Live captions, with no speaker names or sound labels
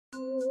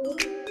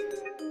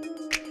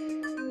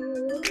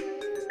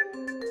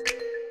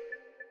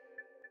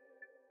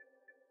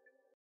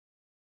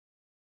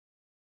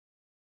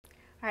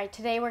right,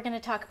 today we're going to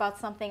talk about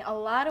something a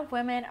lot of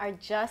women are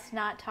just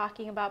not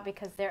talking about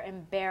because they're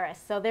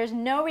embarrassed. So there's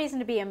no reason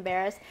to be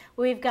embarrassed.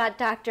 We've got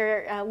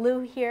Dr.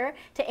 Lou here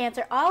to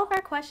answer all of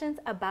our questions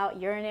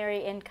about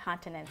urinary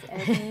incontinence.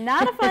 And it's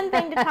not a fun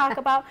thing to talk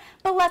about,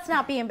 but let's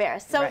not be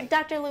embarrassed. So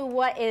Dr. Lou,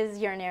 what is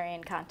urinary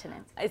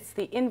incontinence? It's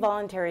the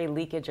involuntary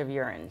leakage of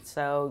urine.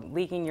 So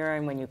leaking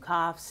urine when you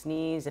cough,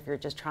 sneeze, if you're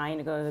just trying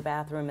to go to the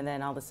bathroom and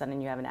then all of a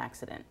sudden you have an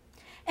accident.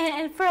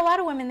 And for a lot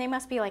of women, they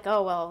must be like,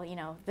 oh, well, you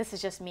know, this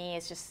is just me.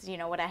 It's just, you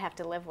know, what I have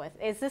to live with.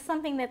 Is this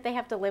something that they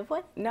have to live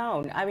with?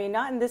 No, I mean,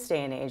 not in this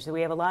day and age.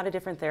 We have a lot of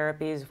different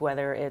therapies,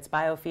 whether it's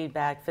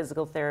biofeedback,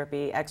 physical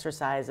therapy,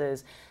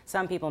 exercises.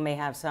 Some people may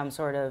have some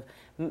sort of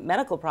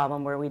medical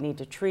problem where we need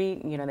to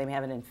treat. You know, they may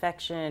have an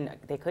infection.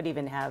 They could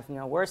even have, you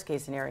know, worst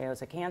case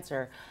scenarios, a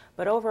cancer.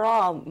 But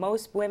overall,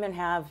 most women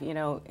have, you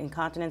know,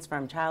 incontinence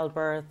from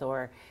childbirth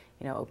or,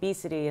 you know,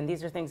 obesity, and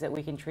these are things that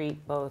we can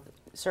treat both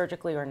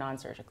surgically or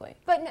non-surgically.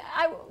 But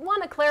I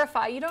want to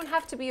clarify, you don't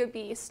have to be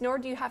obese, nor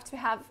do you have to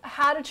have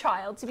had a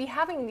child to be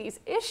having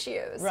these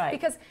issues. Right.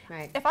 Because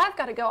if I've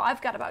got to go,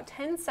 I've got about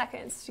 10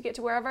 seconds to get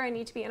to wherever I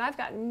need to be, and I've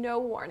got no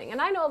warning.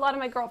 And I know a lot of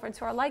my girlfriends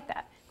who are like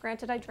that.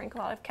 Granted, I drink a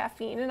lot of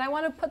caffeine, and I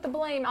want to put the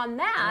blame on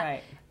that,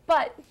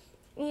 but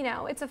you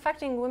know, it's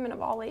affecting women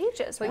of all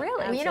ages, really.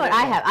 Well, you know what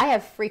I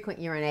have frequent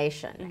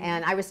urination,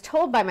 and I was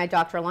told by my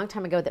doctor a long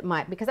time ago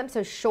that because I'm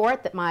so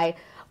short that my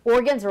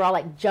organs are all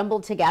like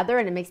jumbled together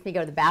and it makes me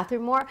go to the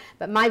bathroom more.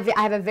 But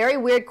I have a very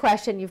weird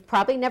question you've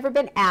probably never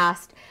been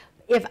asked.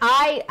 If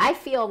I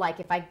feel like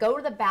if I go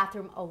to the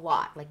bathroom a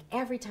lot, like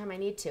every time I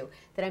need to,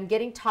 that I'm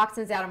getting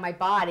toxins out of my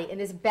body,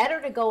 and it's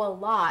better to go a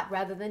lot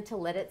rather than to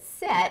let it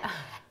sit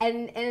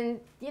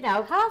and you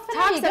know, how often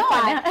toxify. are you going?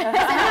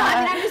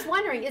 I mean, I'm just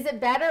wondering, is it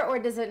better or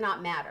does it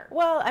not matter?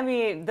 Well, I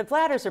mean, the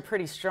bladders are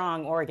pretty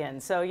strong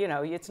organs, so you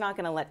know, it's not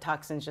going to let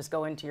toxins just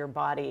go into your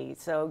body.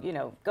 So you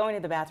know, going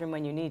to the bathroom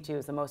when you need to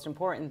is the most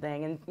important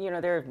thing. And you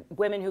know, there are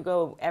women who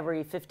go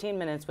every 15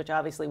 minutes, which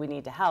obviously we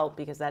need to help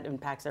because that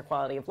impacts their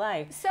quality of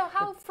life. So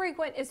how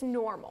frequent is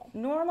normal?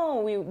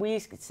 Normal, we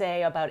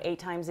say about 8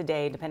 times a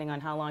day, depending on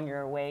how long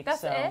you're awake.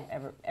 That's so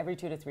it? Every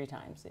 2 to 3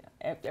 times.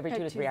 Yeah. Every 2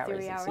 to 3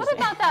 hours. What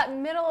about that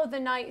middle of the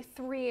night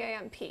 3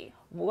 a.m. pee?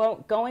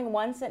 Well, going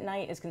once at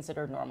night is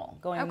considered normal.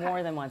 Going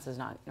more than once is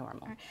not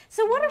normal.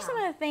 So what are some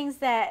of the things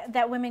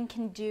that women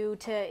can do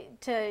to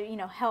you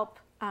know, help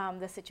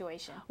the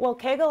situation? Well,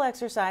 Kegel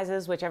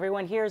exercises, which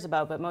everyone hears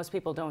about, but most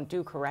people don't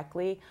do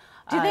correctly.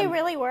 Do they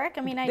really work?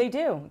 I mean, they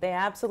do. They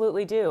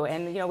absolutely do.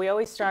 And you know, we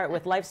always start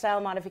with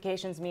lifestyle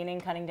modifications, meaning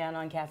cutting down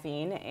on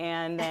caffeine,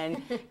 and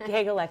then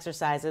Kegel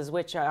exercises,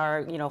 which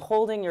are, you know,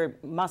 holding your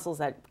muscles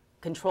that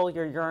control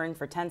your urine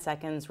for 10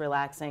 seconds,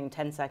 relaxing,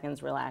 10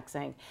 seconds,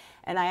 relaxing.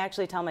 And I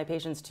actually tell my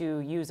patients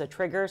to use a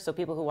trigger. So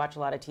people who watch a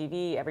lot of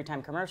TV, every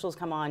time commercials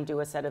come on,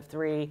 do a set of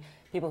 3.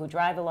 People who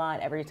drive a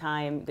lot, every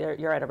time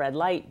you're at a red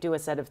light, do a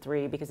set of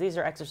 3, because these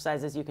are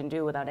exercises you can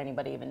do without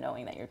anybody even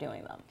knowing that you're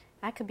doing them.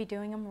 I could be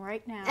doing them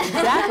right now.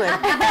 Exactly.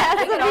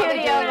 That's the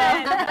beauty of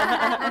it.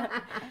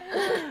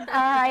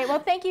 All right. Well,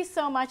 thank you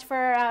so much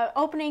for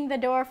opening the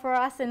door for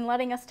us and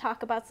letting us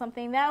talk about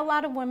something that a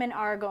lot of women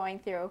are going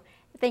through.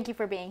 Thank you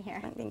for being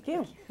here. Thank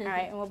you. All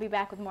right. And we'll be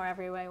back with more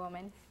Every Way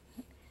Woman.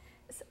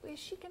 So is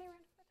she getting ready?